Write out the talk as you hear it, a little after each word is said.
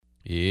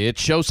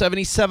It's show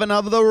 77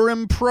 of the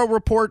Rim Pro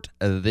Report.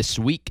 This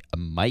week,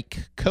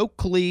 Mike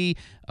Coakley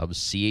of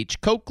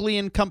C.H.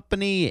 Coakley &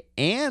 Company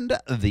and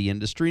the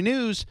industry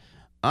news.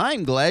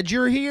 I'm glad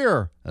you're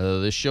here.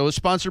 This show is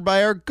sponsored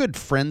by our good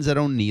friends at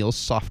O'Neill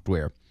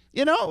Software.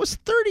 You know, it was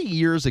 30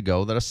 years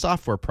ago that a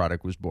software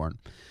product was born.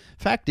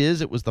 Fact is,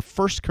 it was the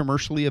first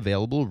commercially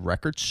available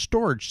record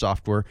storage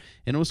software,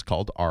 and it was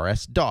called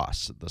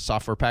RS-DOS. The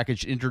software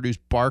package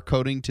introduced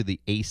barcoding to the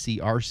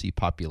ACRC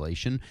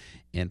population,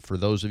 and for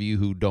those of you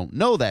who don't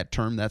know that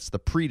term, that's the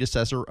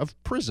predecessor of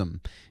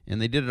Prism,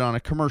 and they did it on a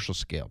commercial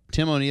scale.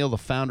 Tim O'Neill, the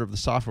founder of the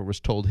software,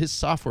 was told his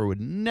software would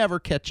never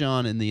catch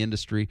on in the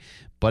industry,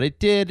 but it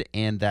did,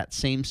 and that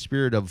same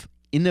spirit of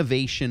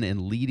innovation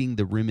and leading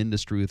the RIM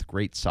industry with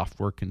great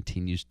software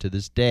continues to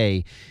this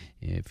day.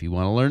 If you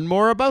want to learn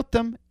more about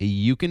them,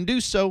 you can do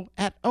so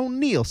at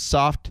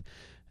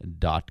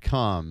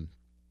o'neillsoft.com.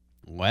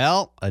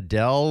 Well,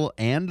 Adele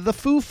and the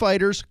Foo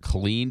Fighters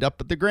cleaned up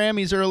at the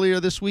Grammys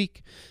earlier this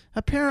week.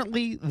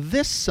 Apparently,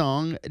 this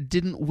song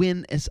didn't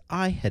win as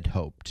I had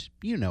hoped.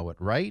 You know it,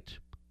 right?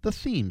 The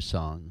theme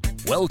song.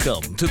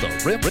 Welcome to the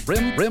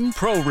RIM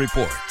Pro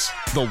Report,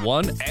 the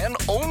one and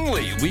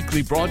only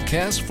weekly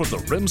broadcast for the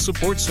RIM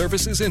support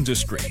services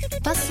industry.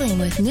 Bustling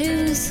with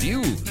news,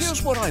 Views.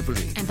 Here's what I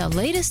believe. and the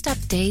latest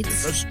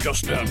updates, That's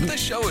just it. The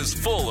show is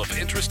full of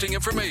interesting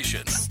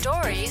information.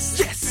 stories,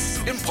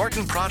 Yes.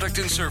 Important product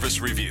and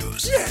service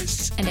reviews.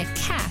 Yes. and a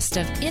cast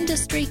of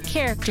industry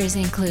characters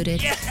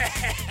included.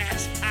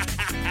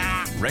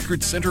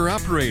 Record center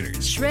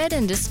operators, Shred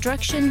and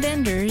destruction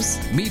vendors,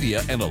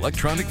 media and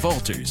electronic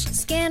vaulters.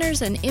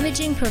 scanners and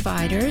imaging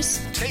providers.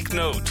 Take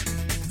note.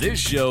 This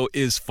show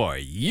is for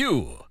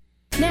you.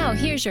 Now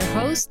here's your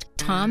host,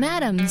 Tom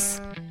Adams.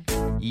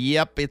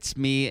 Yep, it's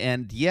me,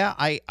 and yeah,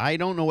 I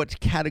don't know what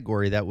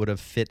category that would have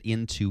fit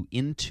into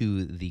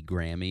the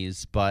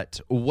Grammys,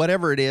 but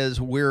whatever it is,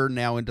 we're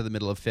now into the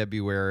middle of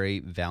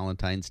February.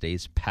 Valentine's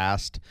Day's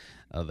past.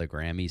 The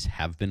Grammys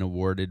have been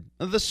awarded.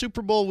 The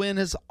Super Bowl win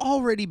has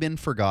already been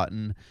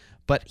forgotten,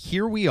 but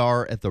here we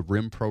are at the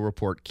RIM Pro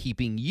Report,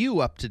 keeping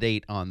you up to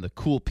date on the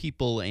cool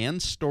people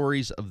and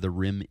stories of the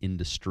RIM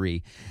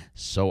industry.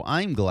 So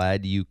I'm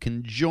glad you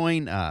can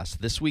join us.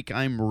 This week,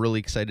 I'm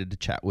really excited to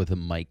chat with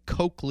Mike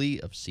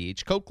Coakley of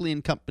C.H.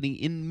 Coakley & Company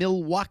in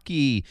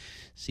Milwaukee.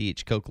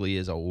 C.H. Coakley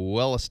is a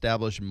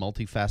well-established,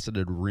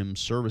 multifaceted RIM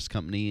service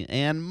company,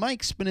 and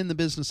Mike's been in the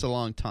business a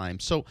long time.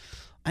 So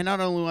I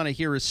not only want to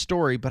hear his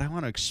story, but I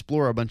want to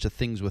explore a bunch of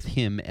things with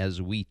him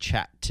as we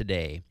chat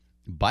today.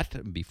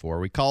 But before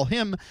we call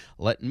him,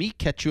 let me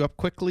catch you up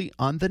quickly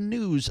on the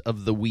news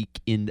of the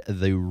week in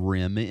the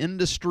RIM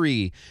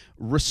industry.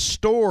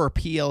 Restore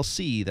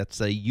PLC,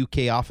 that's a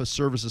UK office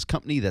services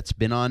company that's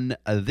been on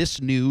this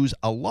news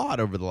a lot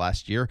over the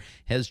last year,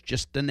 has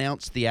just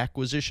announced the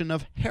acquisition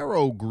of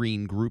Harrow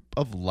Green Group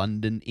of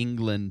London,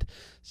 England.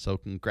 So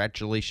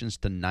congratulations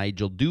to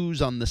Nigel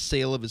Dews on the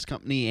sale of his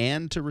company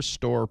and to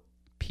Restore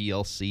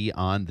PLC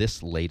on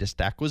this latest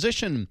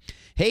acquisition.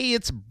 Hey,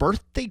 it's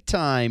birthday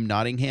time.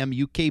 Nottingham,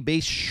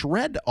 UK-based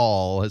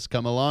Shred-All has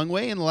come a long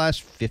way in the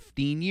last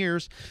 15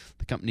 years.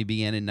 The company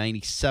began in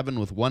 97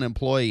 with one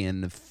employee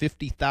and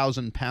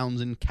 £50,000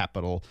 in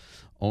capital.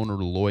 Owner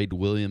Lloyd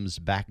Williams'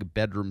 back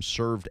bedroom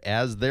served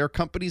as their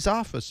company's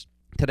office.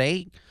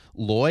 Today,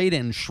 Lloyd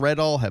and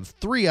Shred-All have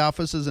 3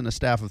 offices and a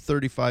staff of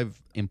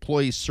 35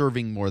 employees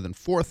serving more than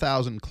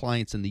 4,000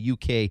 clients in the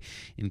UK,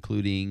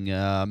 including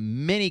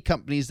many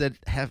companies that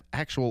have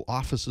actual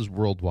offices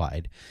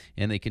worldwide,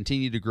 and they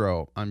continue to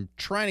grow. I'm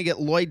trying to get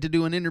Lloyd to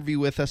do an interview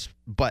with us,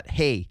 but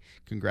hey,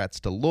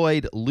 congrats to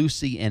Lloyd,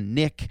 Lucy, and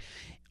Nick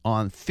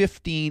on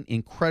 15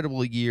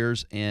 incredible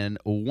years and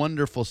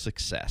wonderful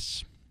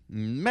success.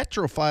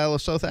 Metrofile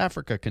of South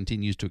Africa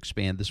continues to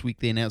expand. This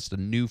week they announced a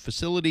new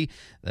facility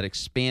that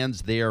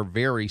expands their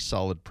very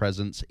solid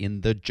presence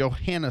in the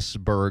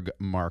Johannesburg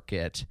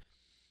market.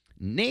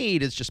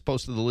 NAID has just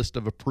posted the list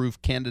of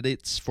approved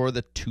candidates for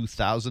the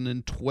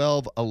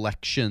 2012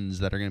 elections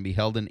that are going to be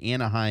held in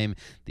Anaheim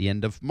the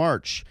end of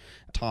March.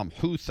 Tom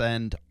Huth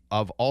and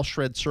of All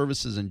Shred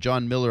Services and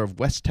John Miller of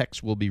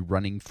Westex will be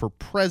running for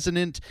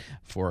president.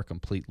 For a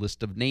complete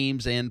list of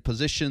names and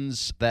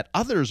positions that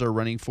others are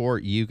running for,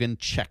 you can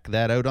check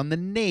that out on the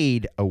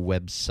NAID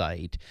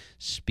website.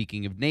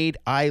 Speaking of NAID,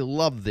 I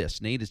love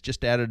this. NAID has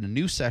just added a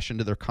new session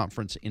to their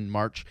conference in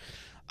March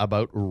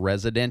about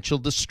residential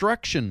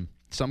destruction.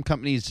 Some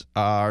companies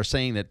are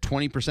saying that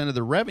 20% of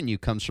the revenue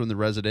comes from the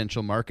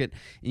residential market.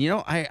 And, you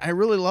know, I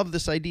really love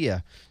this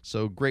idea.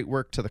 So great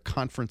work to the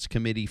conference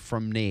committee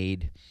from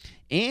NAID.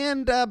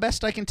 And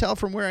best I can tell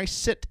from where I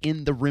sit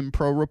in the RIM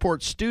Pro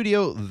Report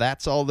studio,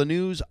 that's all the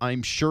news.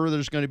 I'm sure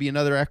there's going to be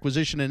another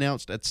acquisition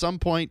announced at some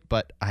point,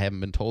 but I haven't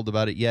been told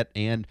about it yet.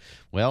 And,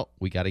 well,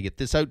 we got to get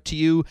this out to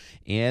you.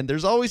 And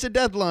there's always a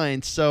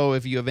deadline. So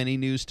if you have any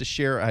news to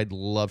share, I'd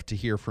love to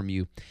hear from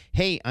you.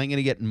 Hey, I'm going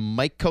to get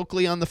Mike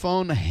Coakley on the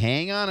phone.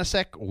 Hang on a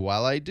sec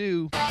while I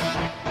do.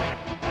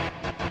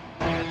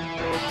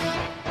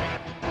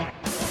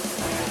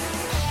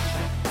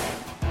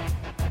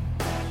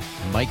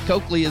 Mike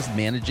Coakley is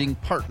managing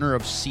partner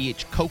of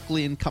C.H.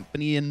 Coakley and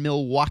Company in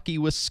Milwaukee,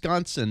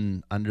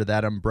 Wisconsin. Under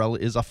that umbrella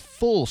is a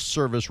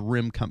full-service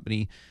rim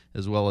company,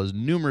 as well as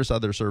numerous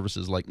other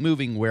services like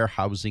moving,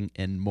 warehousing,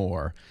 and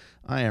more.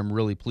 I am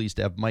really pleased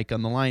to have Mike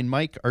on the line.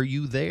 Mike, are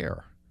you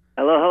there?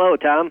 Hello,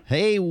 Tom.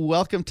 Hey,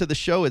 welcome to the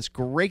show. It's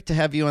great to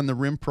have you on the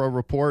Rim Pro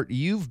Report.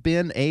 You've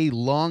been a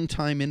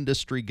longtime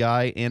industry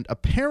guy, and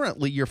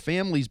apparently your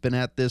family's been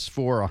at this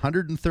for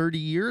 130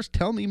 years.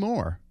 Tell me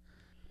more.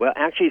 Well,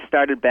 actually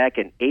started back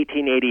in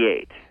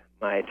 1888.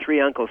 My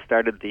three uncles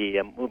started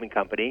the moving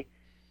company.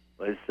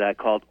 It was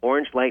called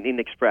Orange Lightning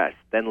Express,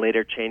 then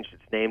later changed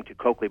its name to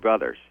Coakley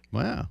Brothers.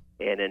 Wow.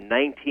 And in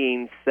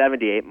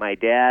 1978, my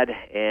dad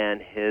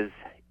and his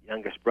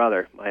youngest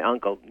brother, my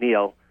uncle,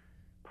 Neil,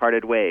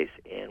 parted ways,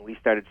 and we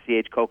started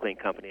C.H. Coakley and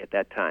Company at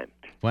that time.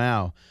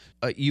 Wow.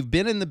 You've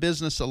been in the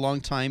business a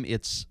long time.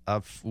 It's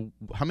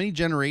how many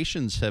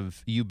generations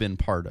have you been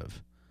part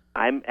of?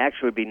 I'm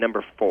actually would be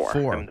number four.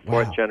 I'm the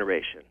fourth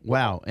generation.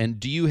 Wow. And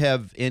do you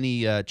have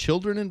any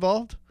children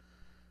involved?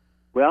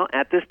 Well,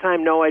 at this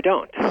time, no, I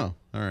don't. Oh,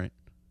 all right.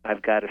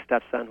 I've got a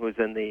stepson who's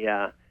in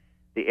the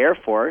Air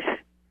Force.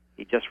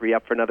 He just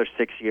re-upped for another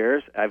 6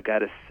 years. I've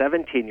got a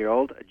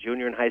 17-year-old, a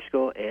junior in high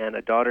school, and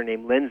a daughter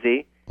named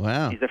Lindsay.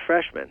 Wow. He's a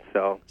freshman.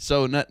 So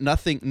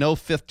nothing, no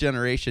fifth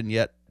generation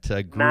yet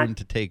groomed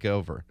to take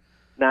over.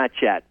 Not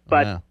yet.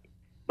 But wow.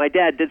 My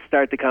dad did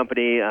start the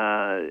company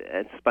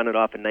and spun it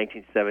off in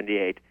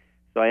 1978,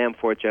 so I am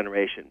fourth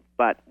generation.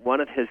 But one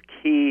of his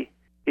key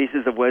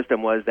pieces of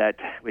wisdom was that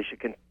we should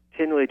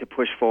continually to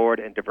push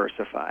forward and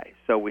diversify.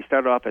 So we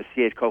started off as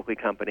C.H. Coakley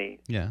Company,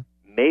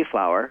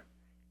 Mayflower,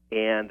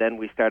 and then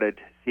we started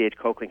C.H.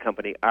 Coakley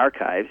Company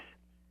Archives.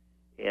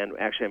 And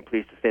actually, I'm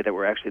pleased to say that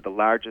we're actually the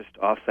largest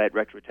off-site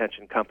record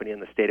retention company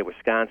in the state of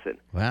Wisconsin.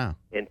 Wow.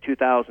 In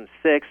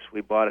 2006,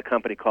 we bought a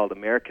company called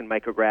American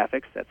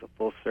Micrographics. That's a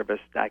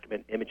full-service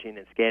document imaging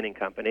and scanning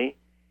company.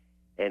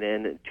 And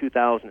in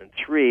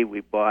 2003,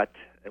 we bought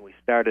and we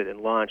started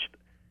and launched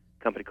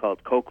a company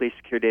called Coakley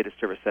Secure Data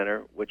Service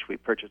Center, which we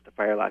purchased the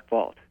Firelock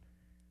Vault.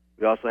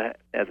 We also,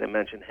 as I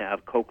mentioned,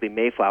 have Coakley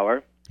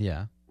Mayflower.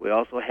 Yeah. We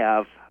also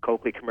have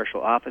Coakley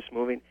Commercial Office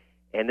Moving.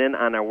 And then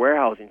on our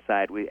warehousing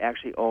side, we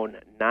actually own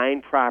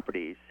 9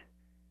 properties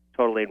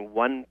totaling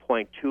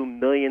 1.2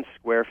 million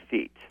square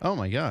feet. Oh,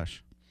 my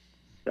gosh.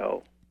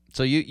 So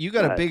you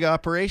got a big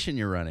operation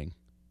you're running.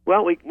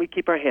 Well, we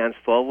keep our hands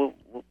full.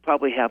 We'll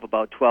probably have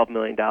about $12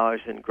 million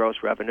in gross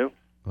revenue.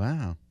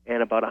 Wow.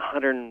 And about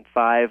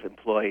 105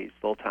 employees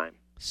full-time.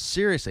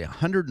 Seriously,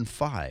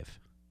 105?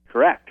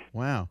 Correct.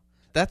 Wow.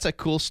 That's a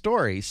cool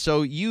story.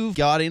 So you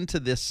got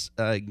into this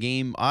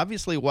game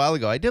obviously a while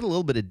ago. I did a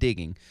little bit of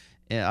digging.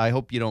 I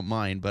hope you don't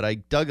mind, but I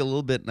dug a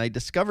little bit, and I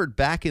discovered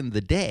back in the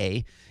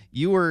day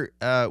you were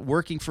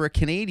working for a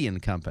Canadian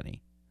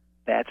company.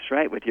 That's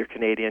right, with your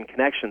Canadian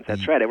connections.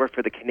 That's right. I worked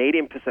for the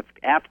Canadian Pacific.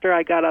 After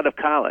I got out of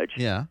college,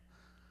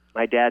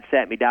 my dad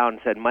sat me down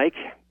and said, Mike,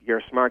 you're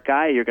a smart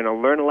guy. You're going to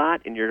learn a lot,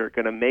 and you're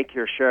going to make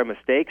your share of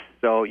mistakes,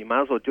 so you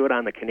might as well do it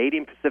on the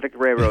Canadian Pacific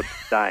Railroad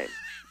dime.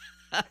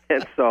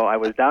 And so I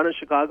was down in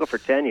Chicago for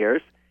 10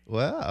 years.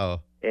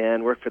 Wow.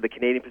 And worked for the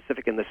Canadian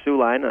Pacific and the Soo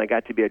Line, and I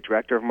got to be a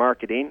director of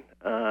marketing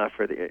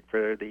for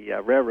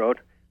the railroad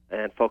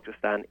and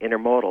focused on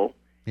intermodal.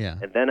 Yeah.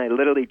 And then I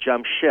literally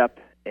jumped ship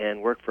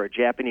and worked for a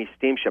Japanese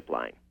steamship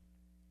line.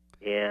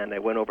 And I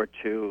went over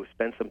to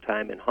spend some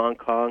time in Hong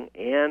Kong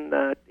and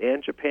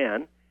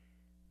Japan.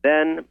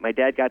 Then my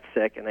dad got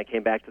sick, and I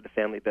came back to the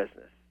family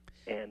business.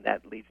 And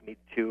that leads me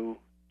to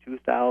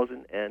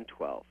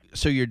 2012.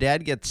 So your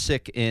dad gets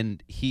sick,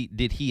 and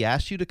did he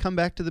ask you to come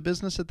back to the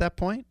business at that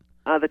point?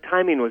 The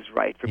timing was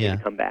right for me to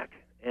come back.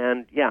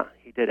 And,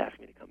 he did ask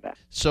me to come back.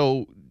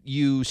 So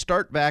you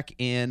start back,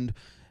 and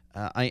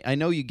I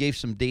know you gave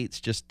some dates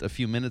just a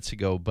few minutes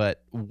ago,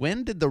 but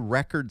when did the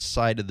record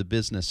side of the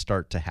business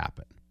start to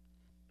happen?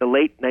 The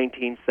late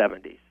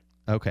 1970s.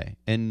 Okay.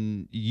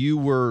 And you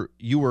were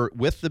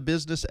with the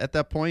business at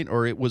that point,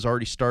 or it was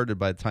already started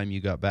by the time you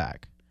got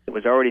back? It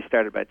was already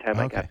started by the time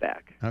I got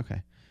back.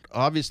 Okay.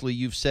 Obviously,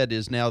 you've said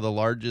is now the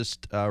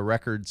largest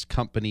records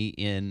company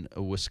in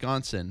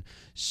Wisconsin.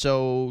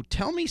 So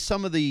tell me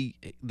some of the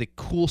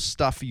cool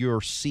stuff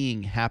you're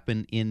seeing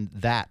happen in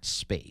that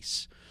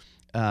space.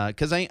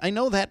 Because I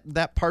know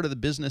that part of the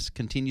business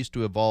continues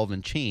to evolve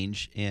and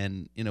change,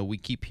 and we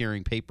keep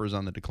hearing papers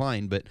on the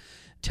decline. But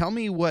tell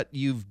me what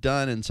you've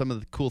done and some of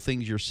the cool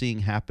things you're seeing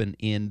happen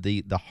in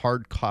the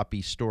hard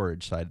copy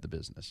storage side of the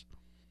business.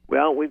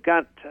 Well, we've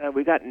got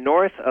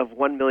north of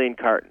 1 million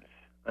cartons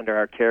under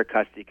our care,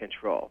 custody,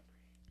 control.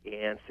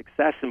 And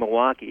success in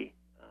Milwaukee,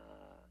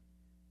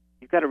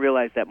 you've got to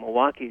realize that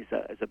Milwaukee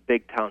is a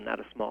big town, not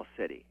a small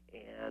city.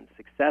 And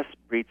success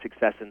breeds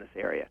success in this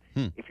area.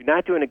 If you're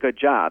not doing a good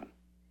job,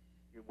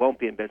 you won't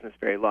be in business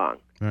very long.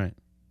 Right.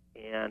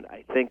 And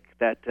I think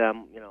that, that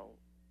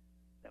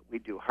we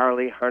do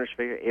Harley, Harness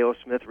Figure, A.O.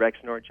 Smith,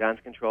 Rexnord,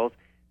 Johnson Controls.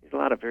 There's a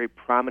lot of very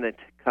prominent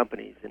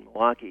companies in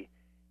Milwaukee.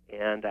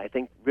 And I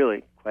think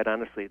really, quite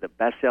honestly, the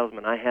best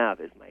salesman I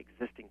have is my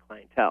existing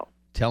clientele.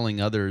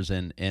 Telling others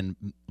and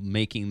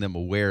making them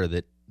aware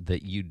that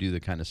that you do the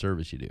kind of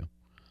service you do.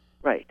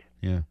 Right.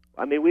 Yeah.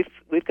 I mean,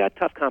 we've got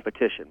tough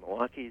competition.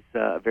 Milwaukee's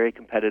a very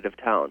competitive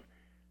town.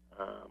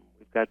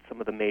 We've got some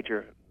of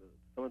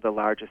the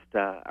largest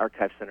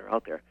archive center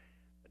out there.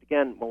 But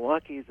again,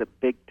 Milwaukee is a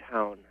big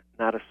town,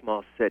 not a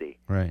small city.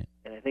 Right.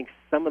 And I think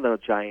some of those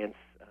giants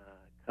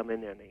come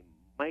in there and they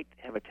might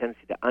have a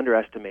tendency to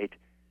underestimate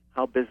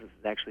how business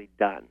is actually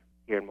done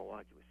here in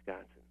Milwaukee,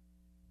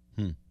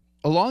 Wisconsin.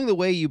 Along the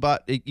way,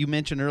 you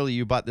mentioned earlier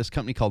you bought this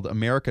company called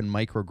American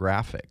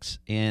Micrographics,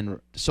 and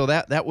so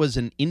that was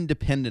an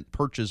independent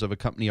purchase of a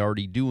company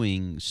already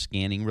doing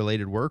scanning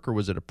related work, or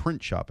was it a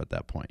print shop at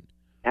that point?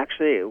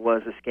 Actually, it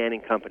was a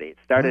scanning company. It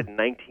started in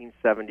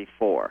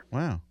 1974.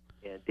 Wow.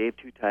 And Dave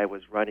Tutai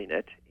was running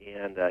it,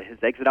 and his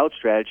exit-out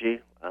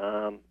strategy,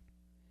 well,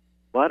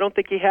 I don't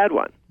think he had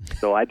one,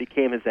 so I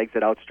became his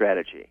exit-out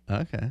strategy.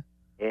 Okay.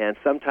 And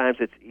sometimes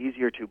it's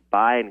easier to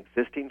buy an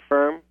existing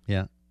firm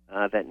Yeah.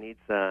 that needs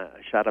a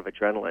shot of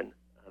adrenaline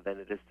than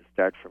it is to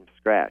start from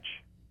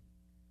scratch.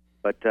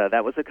 But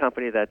that was a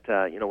company that,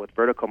 with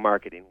vertical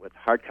marketing, with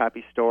hard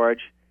copy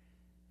storage,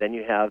 then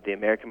you have the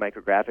American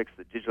Micrographics,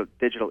 the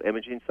digital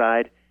imaging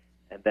side,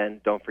 and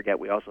then don't forget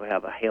we also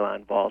have a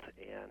Halon vault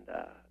and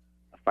a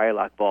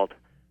Firelock vault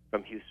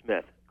from Hugh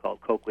Smith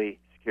called Coakley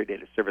Secure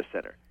Data Service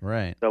Center.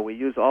 Right. So we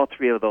use all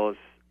three of those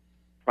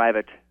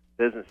private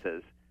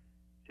businesses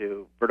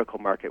to vertical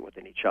market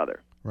within each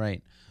other.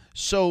 Right.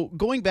 So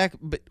going back,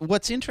 but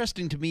what's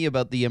interesting to me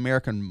about the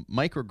American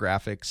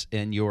Micrographics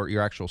and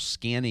your actual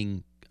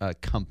scanning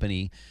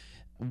company,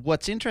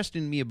 what's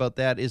interesting to me about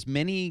that is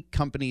many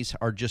companies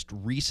are just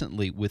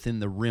recently within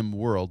the RIM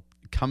world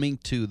coming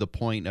to the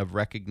point of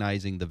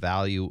recognizing the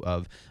value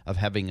of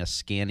having a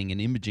scanning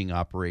and imaging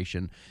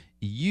operation.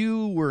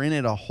 You were in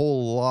it a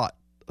whole lot.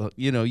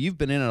 You've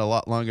been in it a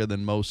lot longer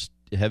than most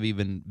have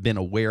even been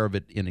aware of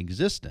it in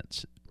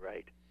existence.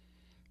 Right.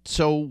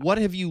 So what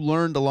have you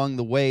learned along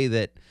the way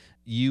that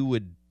you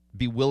would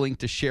be willing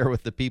to share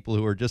with the people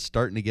who are just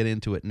starting to get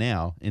into it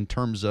now in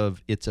terms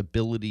of its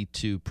ability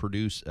to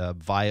produce a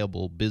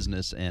viable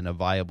business and a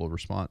viable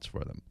response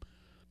for them?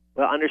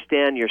 Well,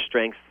 understand your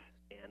strengths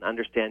and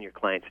understand your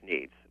clients'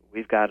 needs.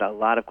 We've got a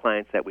lot of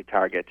clients that we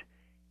target,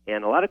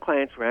 and a lot of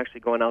clients were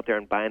actually going out there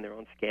and buying their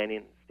own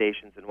scanning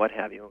stations and what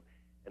have you,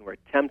 and we're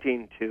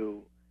attempting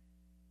to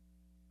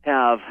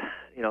have,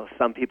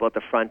 some people at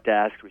the front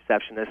desk,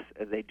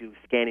 receptionists, they do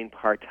scanning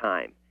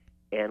part-time.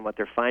 And what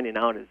they're finding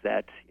out is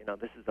that,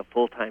 this is a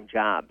full-time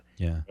job.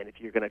 Yeah. And if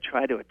you're going to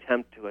try to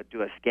attempt to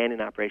do a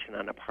scanning operation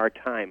on a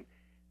part-time,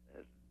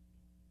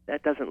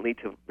 that doesn't lead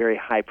to very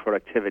high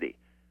productivity.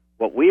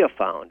 What we have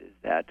found is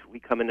that we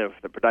come into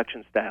the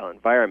production-style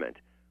environment.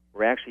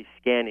 We're actually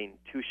scanning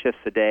 2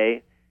 shifts a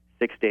day,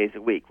 6 days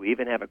a week. We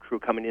even have a crew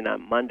coming in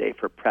on Monday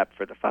for prep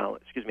for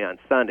on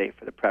Sunday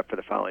for the prep for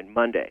the following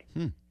Monday.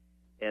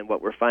 And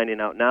what we're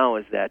finding out now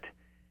is that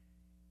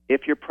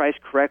if you're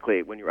priced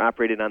correctly when you're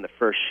operating on the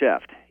first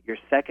shift, your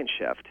second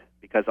shift,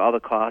 because all the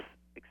costs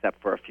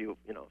except for a few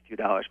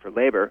dollars for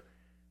labor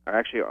are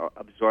actually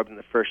absorbed in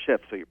the first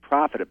shift, so your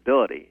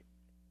profitability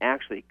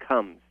actually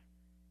comes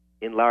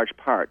in large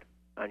part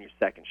on your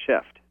second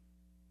shift.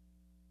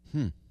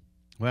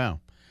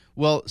 Wow.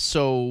 Well,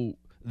 so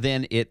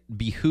then it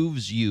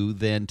behooves you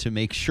then to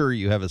make sure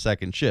you have a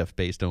second shift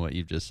based on what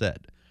you've just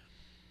said.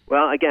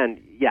 Well, again,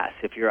 yes,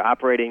 if you're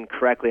operating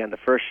correctly on the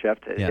first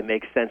shift, it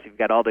makes sense. You've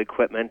got all the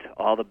equipment,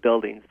 all the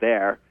buildings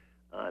there.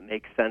 It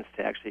makes sense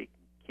to actually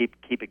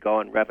keep it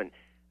going, revving.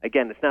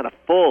 Again, it's not a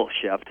full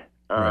shift.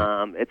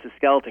 Right. It's a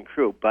skeleton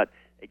crew. But,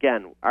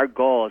 again, our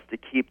goal is to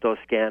keep those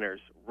scanners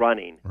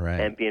running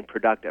and being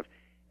productive.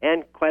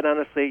 And quite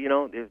honestly,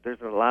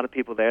 there's a lot of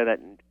people there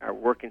that are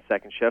working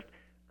second shift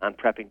on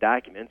prepping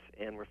documents,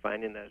 and we're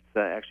finding that it's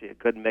actually a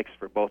good mix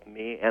for both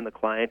me and the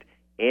client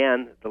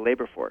and the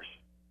labor force.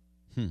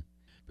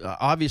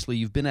 Obviously,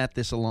 you've been at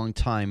this a long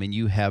time, and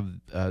you have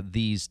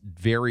these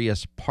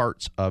various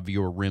parts of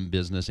your RIM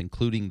business,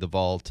 including the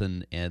vault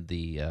and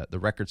the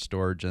record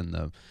storage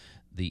and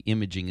the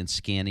imaging and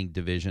scanning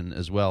division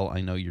as well.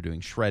 I know you're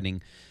doing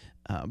shredding.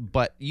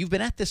 But you've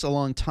been at this a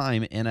long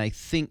time, and I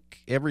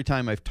think every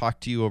time I've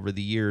talked to you over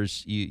the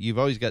years, you've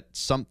always got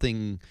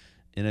something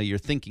you're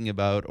thinking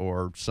about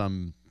or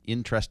some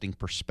interesting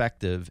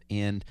perspective,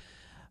 and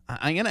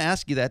I'm going to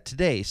ask you that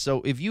today.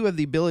 So if you have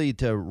the ability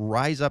to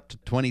rise up to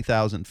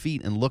 20,000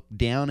 feet and look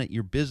down at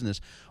your business,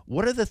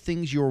 what are the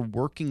things you're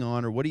working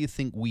on, or what do you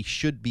think we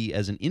should be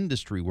as an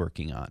industry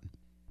working on?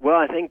 Well,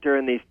 I think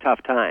during these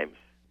tough times,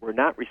 we're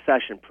not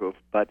recession-proof,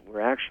 but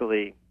we're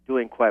actually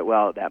doing quite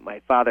well at that.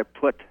 My father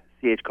put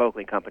C.H.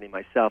 Coakley Company,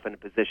 myself, in a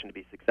position to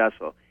be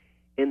successful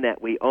in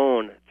that we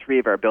own 3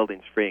 of our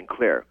buildings free and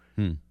clear.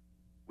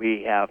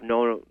 We have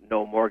no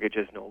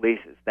mortgages, no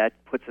leases. That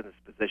puts us in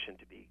this position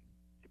to be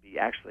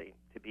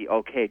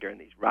okay during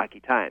these rocky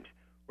times.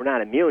 We're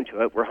not immune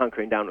to it. We're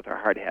hunkering down with our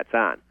hard hats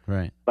on.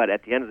 Right. But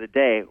at the end of the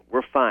day,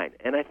 we're fine.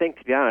 And I think,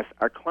 to be honest,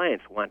 our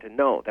clients want to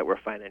know that we're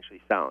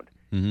financially sound.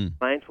 Mm-hmm.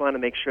 Clients want to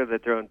make sure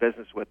that they're in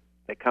business with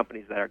the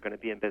companies that are going to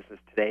be in business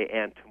today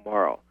and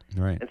tomorrow.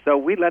 Right. And so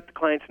we let the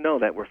clients know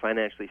that we're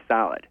financially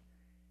solid.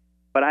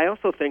 But I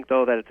also think,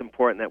 though, that it's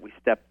important that we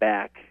step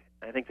back.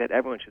 I think that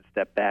everyone should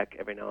step back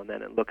every now and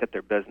then and look at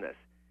their business.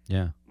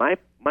 Yeah. My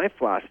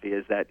philosophy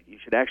is that you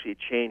should actually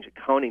change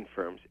accounting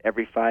firms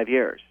every 5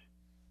 years.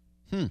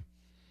 In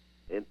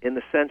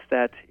the sense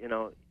that,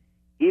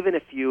 even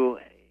if you're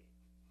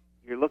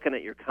looking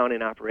at your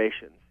accounting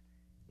operations,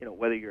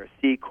 whether you're a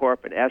C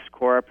Corp, an S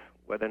Corp,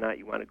 whether or not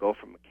you want to go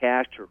from a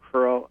cash to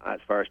accrual as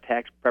far as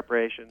tax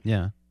preparation,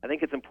 Yeah. I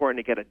think it's important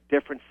to get a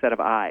different set of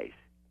eyes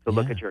to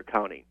look at your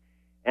accounting.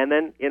 And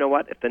then, you know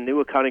what, if the new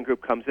accounting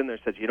group comes in there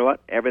and says, you know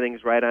what,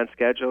 everything's right on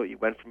schedule, you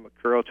went from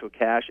accrual to a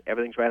cash,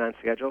 everything's right on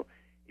schedule,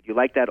 if you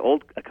like that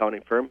old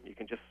accounting firm, you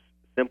can just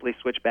simply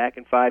switch back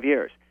in 5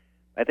 years.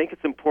 I think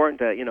it's important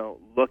to,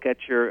 look at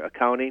your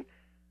accounting.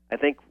 I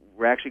think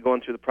we're actually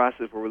going through the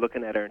process where we're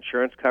looking at our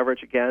insurance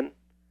coverage again.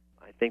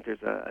 I think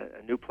there's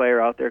a new player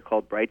out there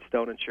called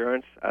Brightstone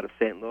Insurance out of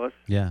St. Louis.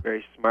 Yeah.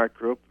 Very smart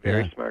group,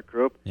 smart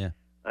group. Yeah.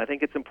 I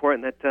think it's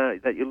important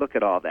that you look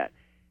at all that.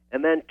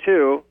 And then,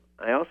 two,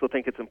 I also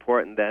think it's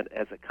important that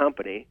as a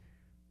company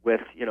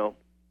with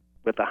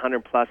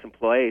 100-plus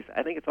employees,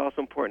 I think it's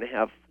also important to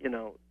have,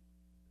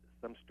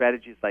 some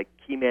strategies like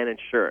Keyman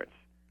Insurance.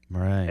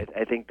 Right.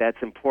 I think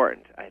that's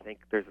important. I think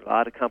there's a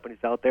lot of companies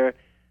out there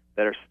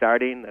that are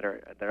starting,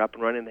 they're up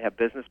and running, they have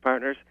business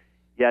partners,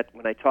 yet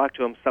when I talk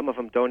to them, some of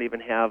them don't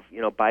even have,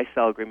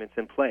 buy-sell agreements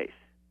in place.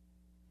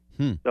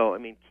 So,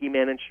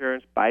 Keyman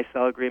Insurance,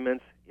 buy-sell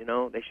agreements,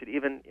 they should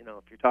even, if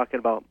you're talking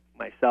about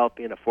myself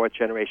being a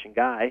fourth-generation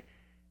guy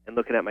and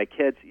looking at my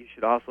kids, you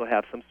should also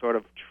have some sort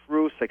of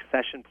true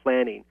succession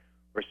planning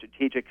or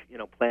strategic,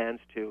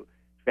 plans to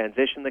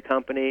transition the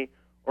company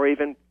or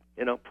even,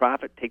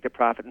 take the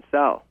profit and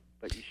sell.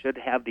 But you should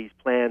have these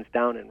plans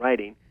down in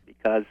writing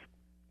because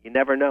you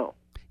never know.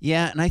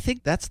 Yeah, and I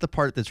think that's the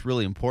part that's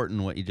really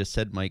important, what you just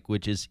said, Mike,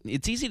 which is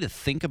it's easy to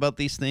think about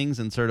these things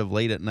and sort of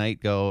late at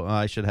night go,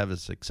 I should have a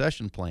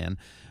succession plan.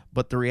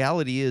 But the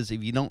reality is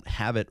if you don't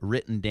have it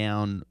written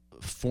down,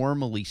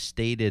 formally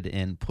stated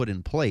and put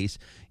in place,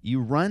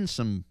 you run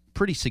some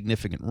pretty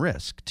significant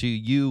risk to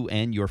you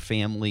and your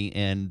family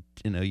and,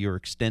 your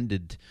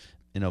extended,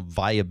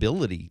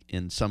 viability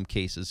in some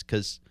cases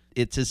because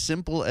it's as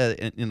simple as,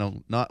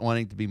 not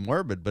wanting to be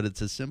morbid, but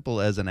it's as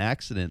simple as an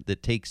accident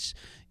that takes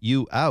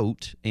you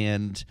out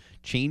and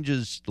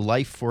changes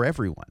life for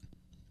everyone.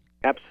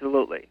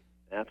 Absolutely.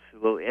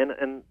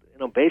 And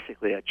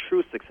basically a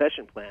true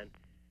succession plan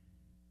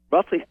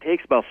roughly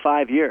takes about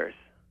 5 years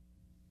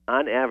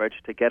on average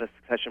to get a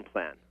succession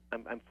plan.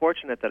 I'm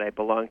fortunate that I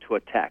belong to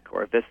a tech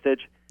or a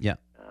Vistage,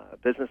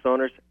 business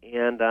owners,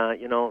 and,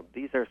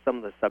 these are some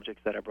of the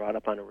subjects that are brought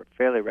up on a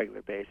fairly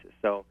regular basis.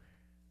 So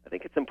I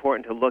think it's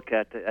important to look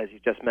at, as you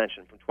just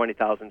mentioned, from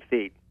 20,000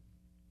 feet,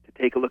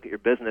 to take a look at your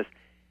business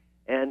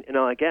and,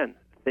 again,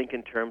 think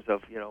in terms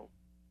of,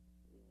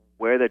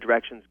 where the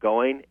direction's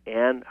going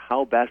and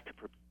how best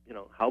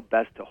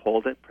to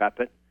hold it, prep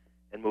it,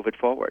 and move it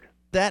forward.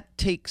 That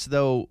takes,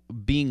 though,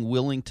 being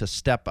willing to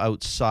step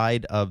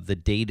outside of the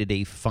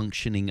day-to-day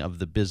functioning of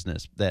the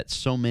business that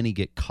so many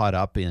get caught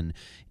up in.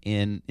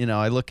 And,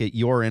 I look at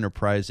your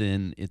enterprise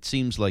and it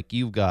seems like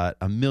you've got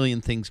a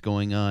million things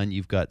going on.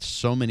 You've got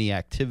so many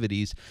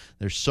activities.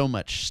 There's so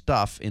much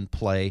stuff in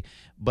play.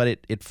 But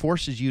it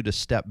forces you to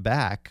step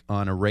back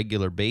on a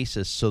regular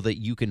basis so that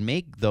you can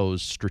make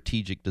those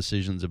strategic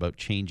decisions about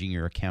changing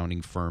your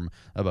accounting firm,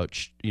 about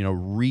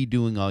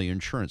redoing all your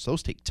insurance.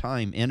 Those take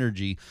time,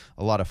 energy,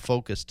 a lot of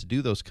focus to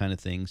do those kind of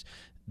things.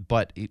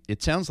 But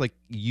it sounds like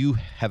you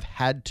have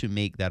had to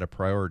make that a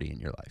priority in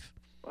your life.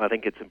 Well, I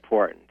think it's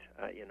important.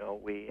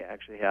 We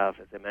actually have,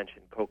 as I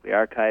mentioned, Coakley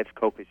Archives,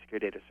 Coakley Secure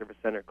Data Service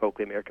Center,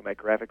 Coakley American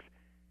Micrographics,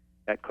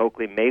 got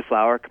Coakley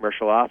Mayflower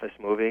Commercial Office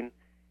moving,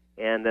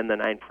 and then the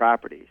 9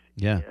 properties.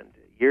 Yeah. And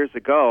years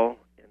ago,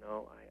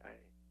 I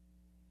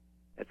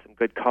had some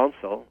good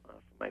counsel from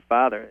my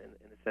father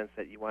in the sense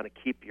that you want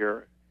to keep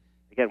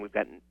again, we've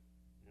got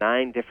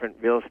 9 different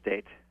real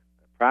estate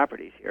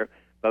properties here,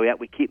 but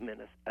we keep them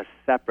in a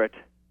separate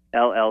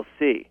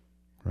LLC.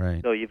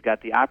 Right. So you've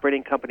got the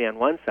operating company on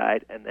one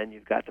side, and then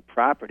you've got the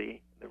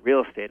property, the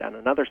real estate, on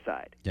another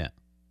side. Yeah.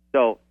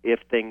 So if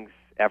things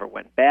ever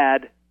went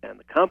bad on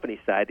the company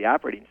side, the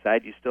operating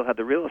side, you still have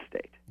the real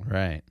estate.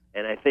 Right.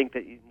 And I think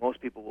that most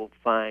people will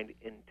find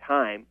in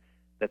time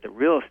that the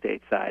real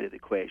estate side of the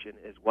equation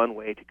is one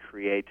way to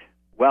create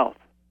wealth.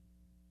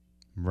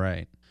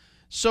 Right.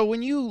 So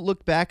when you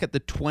look back at the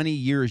 20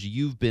 years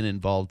you've been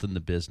involved in the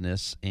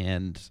business,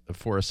 and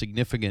for a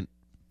significant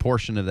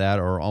portion of that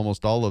or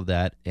almost all of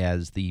that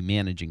as the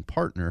managing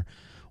partner,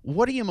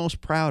 what are you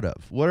most proud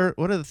of? What are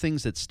the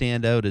things that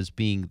stand out as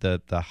being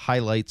the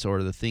highlights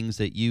or the things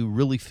that you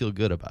really feel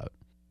good about?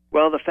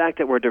 Well, the fact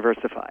that we're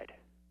diversified.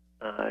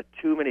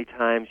 Too many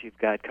times you've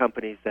got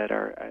companies that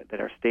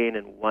are staying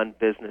in one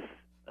business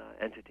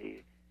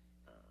entity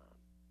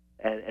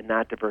and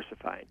not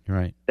diversifying.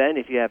 Right. Then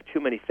if you have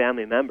too many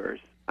family members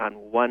on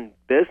one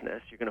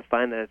business, you're going to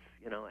find that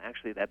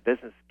actually that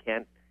business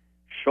can't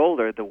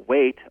shoulder the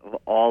weight of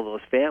all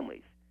those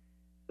families.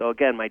 So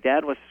again, my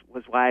dad was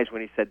wise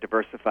when he said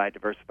diversify,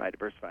 diversify,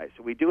 diversify.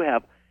 So we do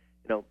have,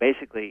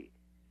 basically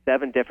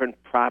 7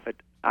 different profit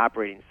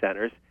operating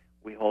centers.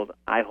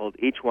 I hold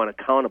each one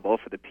accountable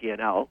for the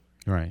P&L.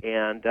 Right.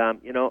 And,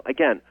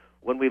 again,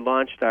 when we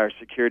launched our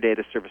Secure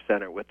Data Service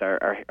Center with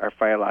our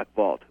FireLock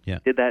Vault, Yeah.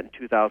 we did that in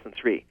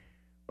 2003.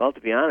 Well,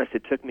 to be honest,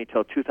 it took me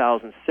till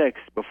 2006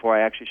 before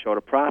I actually showed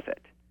a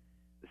profit.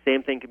 The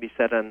same thing can be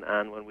said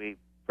on when we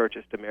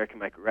purchased American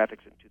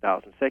Micrographics in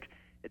 2006.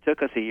 It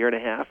took us a year and a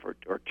half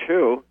or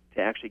two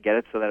to actually get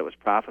it so that it was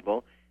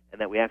profitable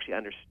and that we actually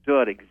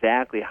understood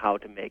exactly how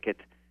to make it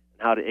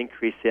and how to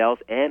increase sales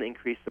and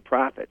increase the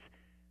profits.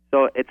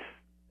 So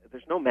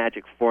there's no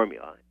magic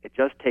formula. It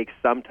just takes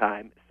some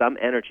time, some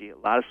energy, a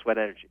lot of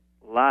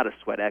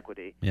sweat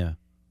equity. Yeah.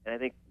 And I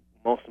think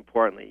most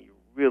importantly, you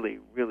really,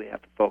 really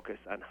have to focus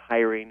on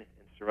hiring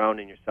and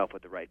surrounding yourself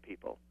with the right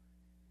people.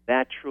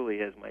 That truly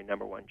is my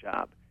number one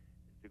job,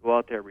 to go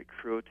out there,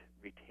 recruit,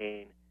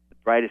 retain the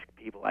brightest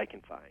people I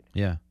can find.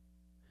 Yeah.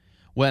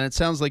 Well, it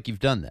sounds like you've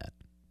done that.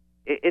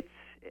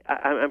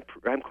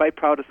 I'm quite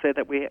proud to say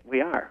that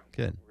we are.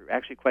 Good. We're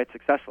actually quite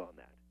successful on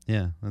that.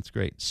 Yeah, that's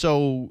great.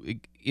 So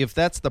if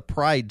that's the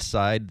pride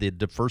side, the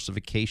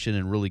diversification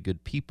and really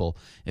good people,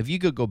 if you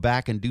could go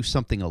back and do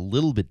something a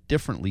little bit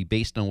differently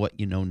based on what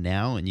you know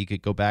now, and you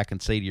could go back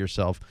and say to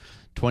yourself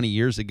 20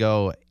 years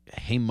ago,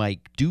 hey,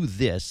 Mike, do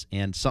this,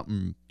 and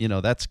something,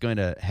 that's going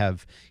to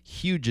have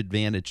huge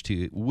advantage to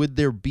you, would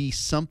there be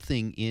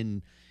something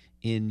in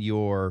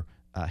your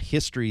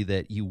history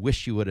that you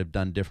wish you would have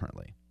done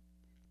differently?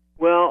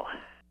 Well,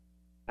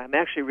 I'm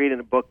actually reading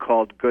a book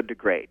called Good to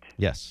Great.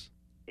 Yes.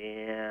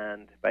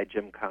 And by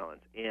Jim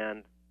Collins.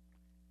 And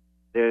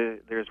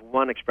there's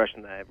one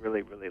expression that I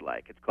really, really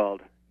like. It's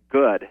called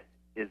good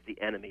is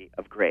the enemy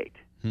of great.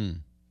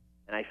 And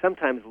I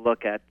sometimes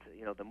look at,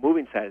 the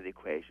moving side of the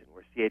equation,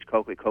 where C.H.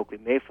 Coakley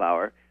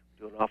Mayflower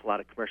do an awful lot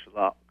of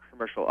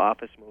commercial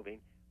office moving.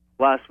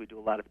 Plus, we do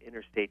a lot of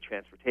interstate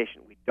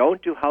transportation. We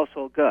don't do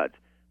household goods,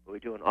 but we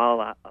do a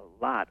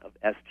lot of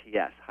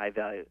STS, high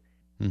value.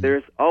 Mm-hmm.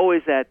 There's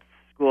always that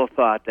school of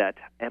thought that,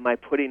 am I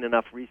putting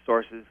enough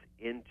resources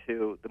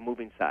into the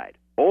moving side,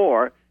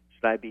 or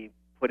should I be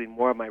putting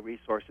more of my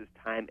resources,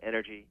 time,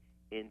 energy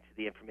into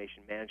the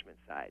information management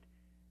side?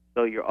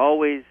 So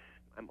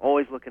I'm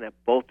always looking at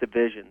both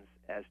divisions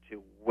as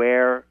to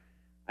where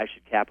I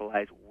should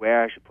capitalize,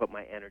 where I should put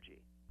my energy.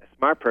 A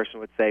smart person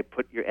would say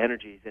put your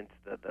energies into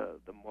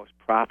the most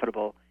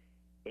profitable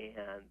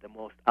and the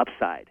most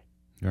upside.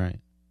 Right.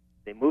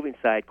 The moving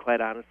side,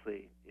 quite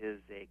honestly, is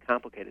a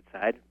complicated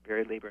side,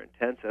 very labor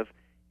intensive,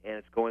 and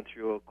it's going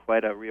through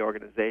quite a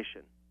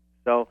reorganization.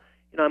 So,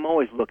 I'm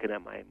always looking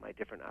at my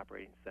different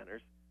operating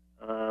centers.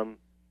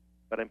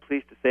 But I'm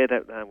pleased to say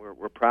that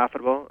we're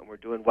profitable and we're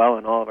doing well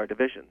in all of our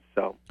divisions.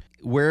 So,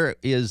 where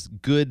is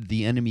good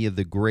the enemy of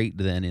the great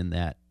then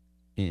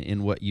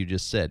in what you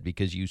just said?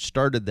 Because you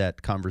started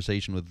that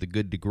conversation with the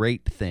good to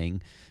great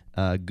thing,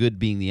 good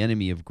being the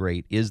enemy of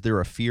great. Is there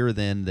a fear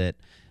then that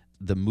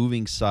the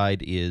moving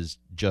side is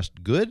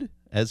just good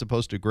as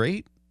opposed to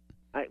great?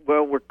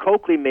 We're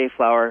Coakley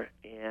Mayflower,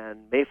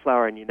 and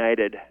Mayflower and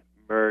United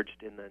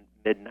merged in the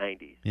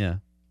mid-'90s. Yeah.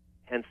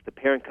 Hence the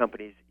parent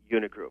company's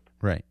Unigroup.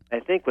 Right. I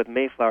think with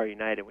Mayflower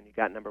United, when you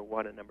got number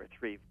 1 and number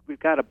 3, we've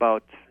got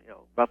about,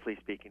 roughly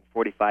speaking,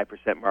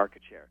 45%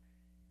 market share.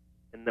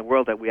 In the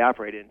world that we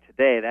operate in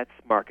today, that's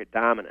market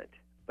dominant.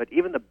 But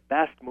even the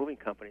best moving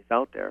companies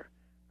out there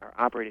are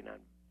operating on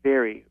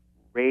very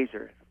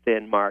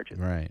razor-thin margins.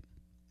 Right.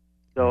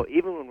 So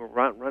even when we're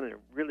running a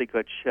really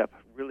good ship,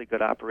 really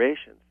good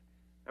operations,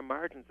 our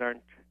margins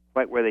aren't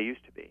quite where they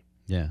used to be.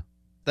 Yeah.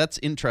 That's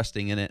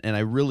interesting, and I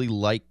really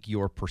like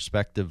your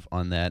perspective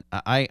on that.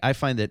 I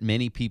find that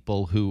many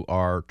people who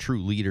are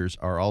true leaders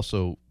are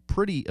also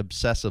pretty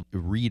obsessive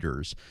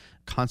readers,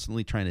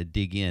 constantly trying to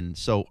dig in.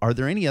 So are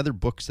there any other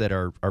books that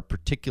are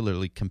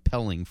particularly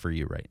compelling for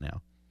you right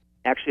now?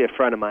 Actually, a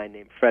friend of mine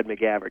named Fred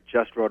McGavert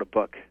just wrote a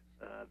book,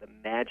 The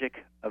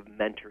Magic of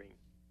Mentoring.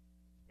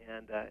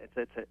 And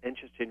it's an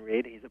interesting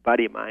read. He's a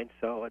buddy of mine,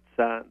 so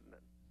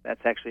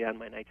that's actually on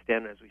my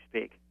nightstand as we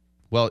speak.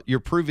 Well, you're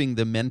proving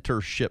the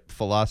mentorship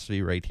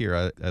philosophy right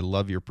here. I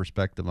love your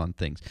perspective on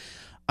things.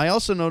 I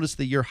also noticed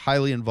that you're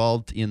highly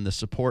involved in the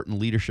support and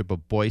leadership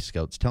of Boy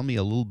Scouts. Tell me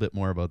a little bit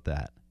more about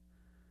that.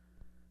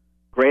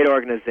 Great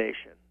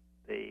organization.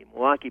 The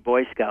Milwaukee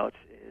Boy Scouts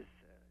in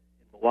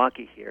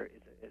Milwaukee here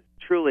is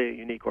truly a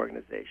unique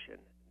organization.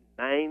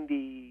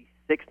 96-97%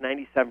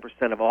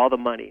 of all the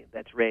money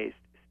that's raised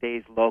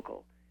stays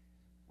local.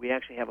 We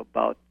actually have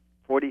about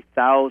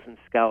 40,000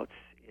 scouts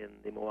in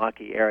the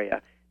Milwaukee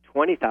area,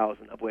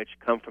 20,000 of which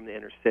come from the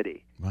inner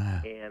city.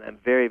 Wow. And I'm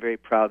very, very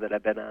proud that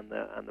I've been on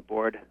the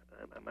board.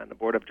 I'm on the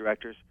board of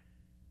directors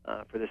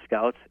for the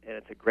Scouts, and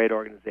it's a great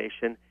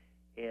organization.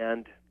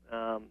 And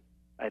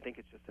I think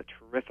it's just a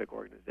terrific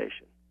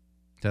organization.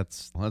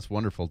 That's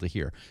wonderful to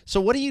hear. So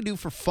what do you do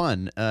for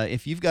fun?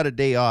 If you've got a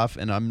day off,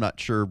 and I'm not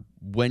sure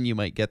when you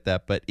might get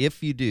that, but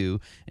if you do,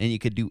 and you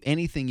could do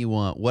anything you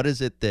want, what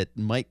is it that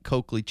Mike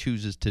Coakley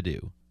chooses to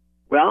do?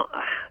 Well,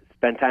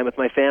 spend time with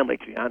my family,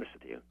 to be honest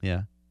with you.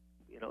 Yeah.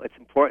 It's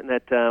important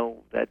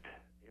that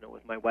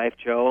with my wife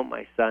Jo,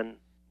 my son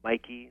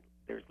Mikey,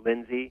 there's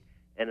Lindsay,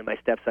 and then my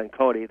stepson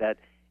Cody, that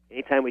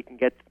anytime we can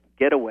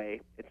get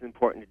away, it's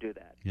important to do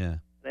that. Yeah.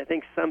 And I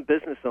think some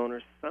business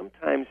owners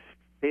sometimes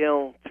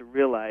fail to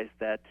realize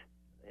that,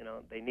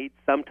 they need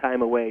some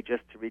time away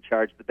just to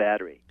recharge the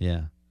battery.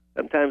 Yeah.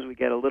 Sometimes we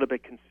get a little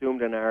bit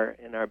consumed in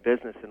our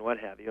business and what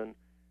have you, and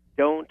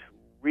don't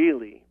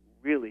really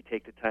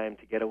take the time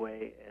to get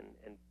away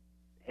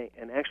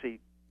and actually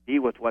be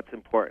with what's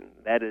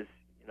important. That is,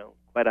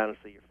 quite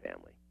honestly, your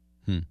family.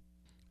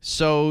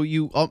 So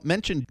you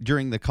mentioned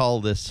during the call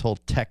this whole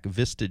tech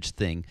Vistage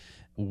thing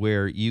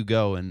where you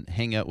go and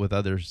hang out with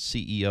other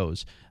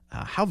CEOs.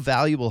 How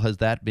valuable has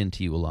that been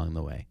to you along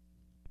the way?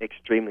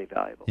 Extremely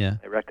valuable. Yeah.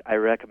 I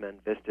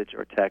recommend Vistage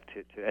or tech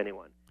to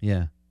anyone.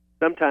 Yeah.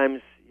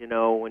 Sometimes,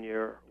 when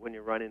you're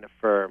running a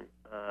firm,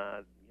 you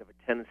have a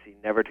tendency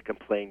never to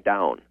complain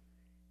down.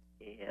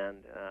 And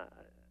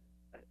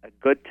a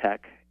good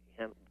tech,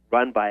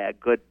 run by a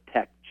good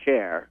tech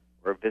chair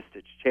or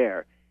Vistage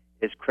chair,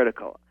 is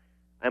critical.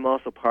 I'm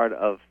also part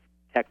of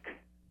Tech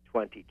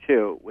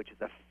 22, which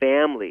is a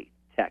family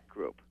tech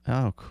group.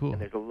 Oh, cool.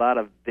 And there's a lot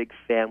of big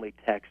family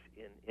techs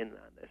in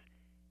on this.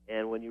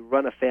 And when you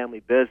run a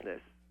family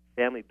businesses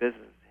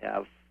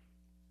have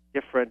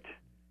different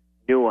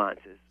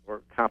nuances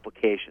or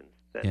complications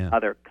than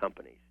other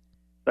companies.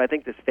 So I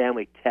think this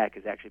family tech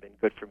has actually been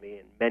good for me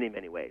in many,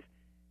 many ways.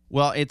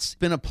 Well, it's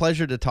been a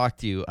pleasure to talk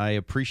to you. I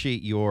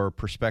appreciate your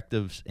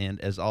perspectives, and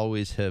as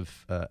always,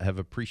 have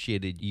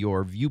appreciated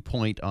your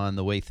viewpoint on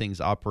the way things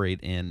operate.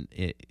 And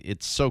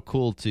it's so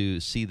cool to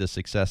see the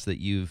success that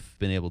you've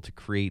been able to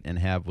create and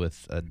have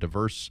with a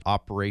diverse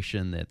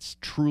operation that's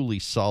truly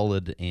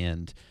solid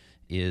and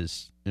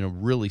is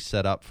really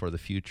set up for the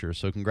future.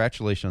 So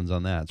congratulations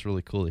on that. It's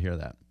really cool to hear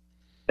that.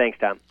 Thanks,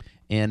 Tom.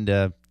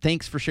 And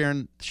thanks for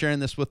sharing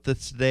this with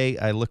us today.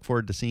 I look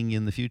forward to seeing you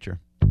in the future.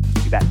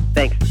 You bet.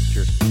 Thanks.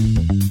 Sure.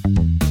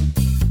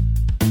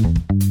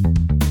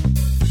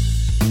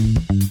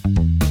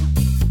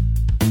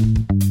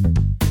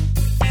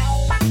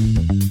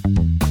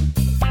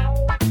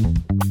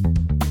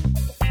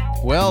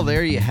 Well,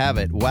 there you have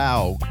it.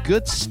 Wow,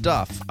 good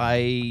stuff.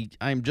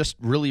 I'm just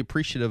really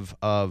appreciative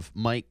of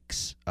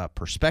Mike's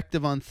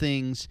perspective on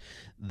things,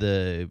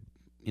 the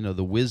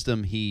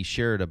wisdom he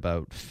shared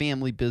about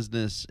family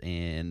business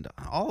and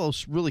all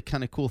those really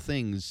kind of cool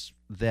things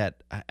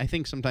that I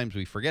think sometimes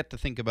we forget to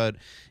think about.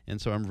 And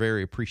so I'm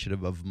very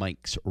appreciative of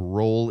Mike's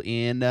role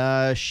in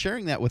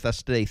sharing that with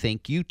us today.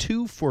 Thank you,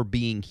 too, for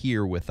being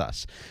here with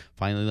us.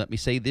 Finally, let me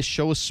say this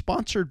show is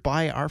sponsored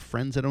by our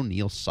friends at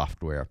O'Neill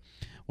Software.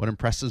 What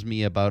impresses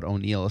me about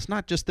O'Neill is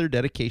not just their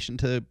dedication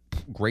to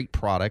great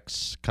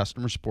products,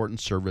 customer support, and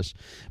service,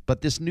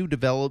 but this new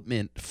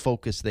development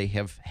focus they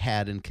have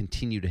had and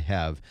continue to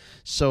have.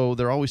 So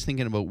they're always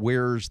thinking about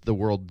where's the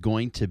world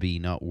going to be,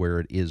 not where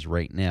it is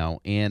right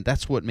now. And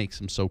that's what makes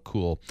them so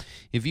cool.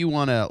 If you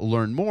want to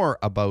learn more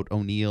about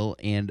O'Neill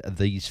and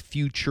these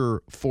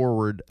future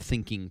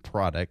forward-thinking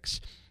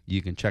products, you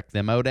can check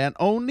them out at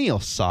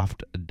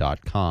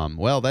o'neillsoft.com.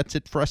 Well, that's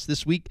it for us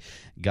this week.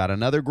 Got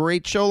another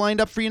great show lined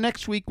up for you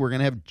next week. We're going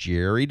to have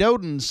Jerry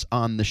Dodens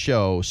on the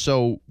show.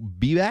 So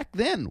be back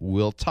then.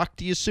 We'll talk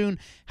to you soon.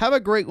 Have a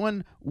great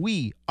one.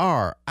 We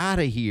are out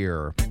of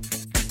here.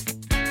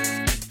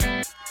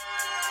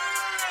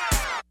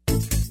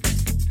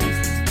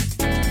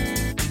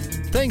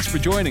 Thanks for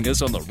joining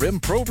us on the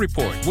RIM Pro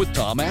Report with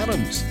Tom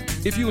Adams.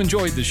 If you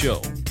enjoyed the show,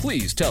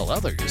 please tell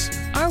others.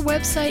 Our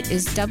website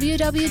is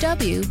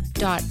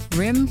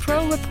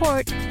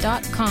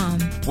www.rimproreport.com,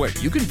 where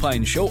you can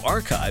find show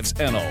archives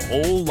and a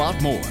whole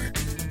lot more.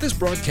 This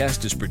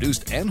broadcast is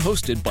produced and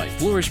hosted by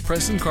Flourish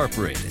Press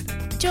Incorporated.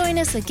 Join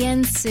us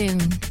again soon.